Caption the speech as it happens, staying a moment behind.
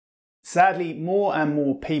Sadly, more and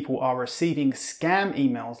more people are receiving scam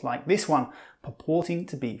emails like this one, purporting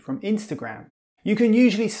to be from Instagram. You can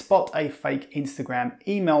usually spot a fake Instagram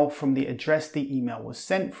email from the address the email was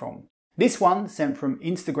sent from. This one, sent from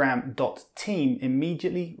Instagram.team,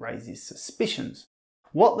 immediately raises suspicions.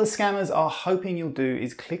 What the scammers are hoping you'll do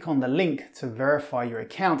is click on the link to verify your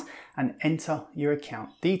account and enter your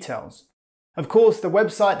account details. Of course, the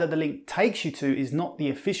website that the link takes you to is not the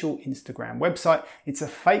official Instagram website. It's a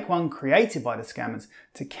fake one created by the scammers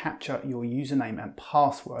to capture your username and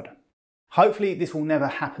password. Hopefully this will never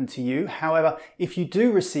happen to you. However, if you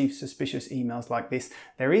do receive suspicious emails like this,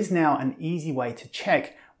 there is now an easy way to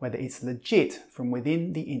check whether it's legit from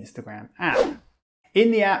within the Instagram app.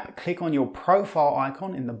 In the app, click on your profile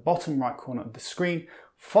icon in the bottom right corner of the screen,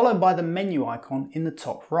 followed by the menu icon in the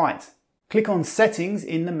top right. Click on Settings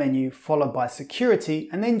in the menu, followed by Security,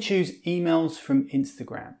 and then choose Emails from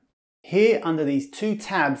Instagram. Here, under these two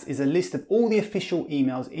tabs, is a list of all the official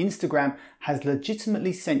emails Instagram has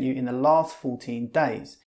legitimately sent you in the last 14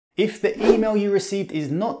 days. If the email you received is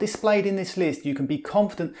not displayed in this list, you can be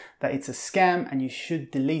confident that it's a scam and you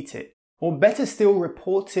should delete it. Or better still,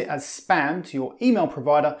 report it as spam to your email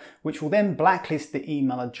provider, which will then blacklist the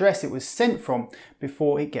email address it was sent from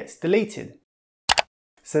before it gets deleted.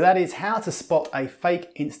 So that is how to spot a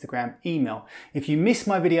fake Instagram email. If you missed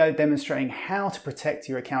my video demonstrating how to protect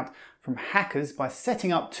your account from hackers by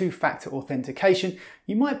setting up two-factor authentication,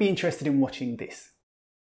 you might be interested in watching this.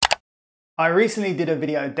 I recently did a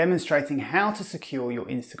video demonstrating how to secure your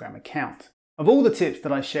Instagram account. Of all the tips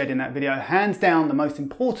that I shared in that video, hands down the most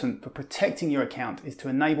important for protecting your account is to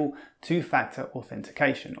enable two-factor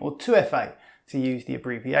authentication, or 2FA to use the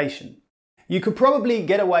abbreviation. You could probably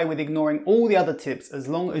get away with ignoring all the other tips as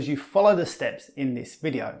long as you follow the steps in this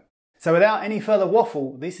video. So without any further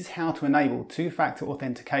waffle, this is how to enable two-factor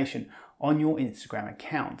authentication on your Instagram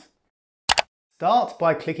account. Start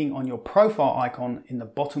by clicking on your profile icon in the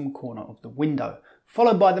bottom corner of the window,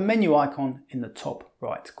 followed by the menu icon in the top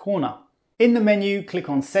right corner. In the menu, click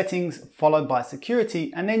on Settings, followed by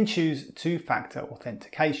Security, and then choose two-factor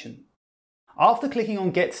authentication. After clicking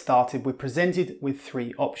on Get Started, we're presented with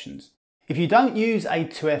three options. If you don't use a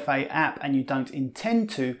 2FA app and you don't intend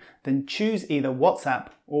to, then choose either WhatsApp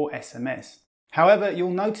or SMS. However,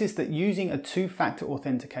 you'll notice that using a two-factor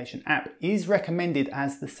authentication app is recommended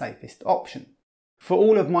as the safest option. For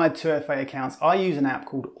all of my 2FA accounts, I use an app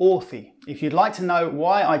called Authy. If you'd like to know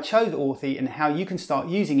why I chose Authy and how you can start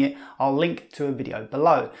using it, I'll link to a video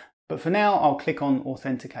below. But for now, I'll click on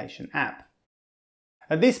Authentication App.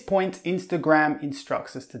 At this point, Instagram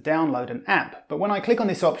instructs us to download an app, but when I click on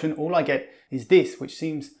this option, all I get is this, which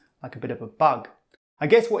seems like a bit of a bug. I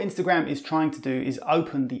guess what Instagram is trying to do is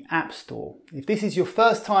open the App Store. If this is your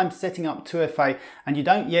first time setting up 2FA and you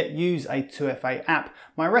don't yet use a 2FA app,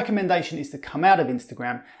 my recommendation is to come out of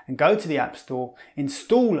Instagram and go to the App Store,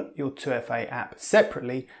 install your 2FA app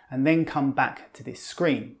separately, and then come back to this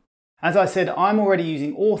screen. As I said, I'm already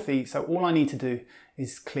using Authy, so all I need to do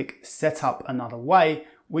is click Set Up Another Way,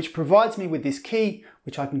 which provides me with this key,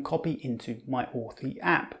 which I can copy into my Authy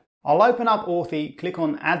app. I'll open up Authy, click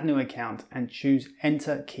on Add New Account, and choose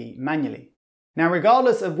Enter Key manually. Now,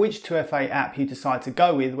 regardless of which 2FA app you decide to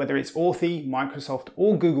go with, whether it's Authy, Microsoft,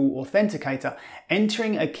 or Google Authenticator,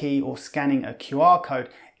 entering a key or scanning a QR code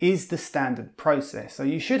is the standard process. So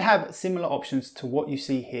you should have similar options to what you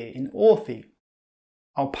see here in Authy.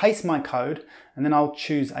 I'll paste my code and then I'll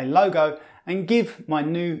choose a logo and give my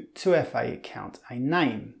new 2FA account a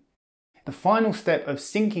name. The final step of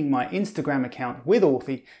syncing my Instagram account with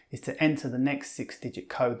Authy is to enter the next 6-digit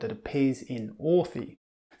code that appears in Authy.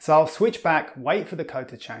 So I'll switch back, wait for the code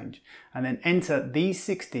to change, and then enter these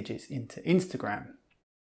 6 digits into Instagram.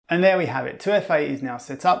 And there we have it. 2FA is now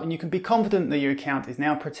set up and you can be confident that your account is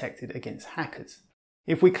now protected against hackers.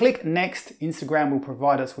 If we click Next, Instagram will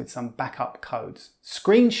provide us with some backup codes.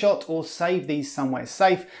 Screenshot or save these somewhere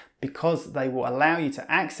safe because they will allow you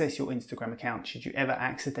to access your Instagram account should you ever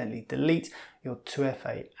accidentally delete your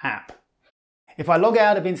 2FA app. If I log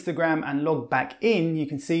out of Instagram and log back in, you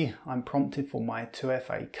can see I'm prompted for my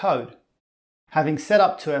 2FA code. Having set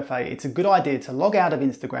up 2FA, it's a good idea to log out of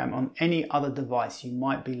Instagram on any other device you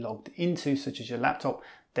might be logged into, such as your laptop,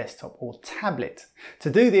 desktop, or tablet. To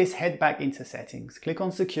do this, head back into Settings, click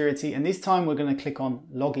on Security, and this time we're going to click on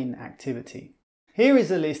Login Activity. Here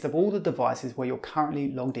is a list of all the devices where you're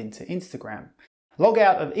currently logged into Instagram. Log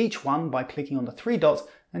out of each one by clicking on the 3 dots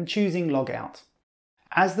and choosing Log Out.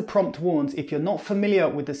 As the prompt warns, if you're not familiar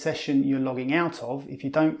with the session you're logging out of, if you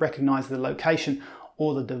don't recognize the location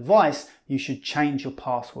or the device, you should change your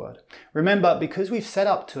password. Remember, because we've set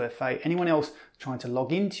up 2FA, anyone else trying to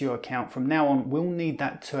log into your account from now on will need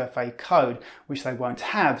that 2FA code, which they won't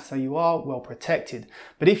have, so you are well protected.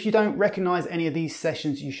 But if you don't recognize any of these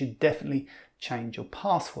sessions, you should definitely change your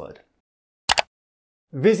password.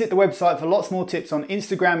 Visit the website for lots more tips on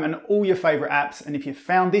Instagram and all your favorite apps. And if you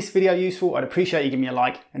found this video useful, I'd appreciate you giving me a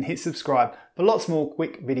like and hit subscribe for lots more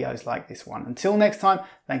quick videos like this one. Until next time,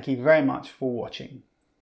 thank you very much for watching.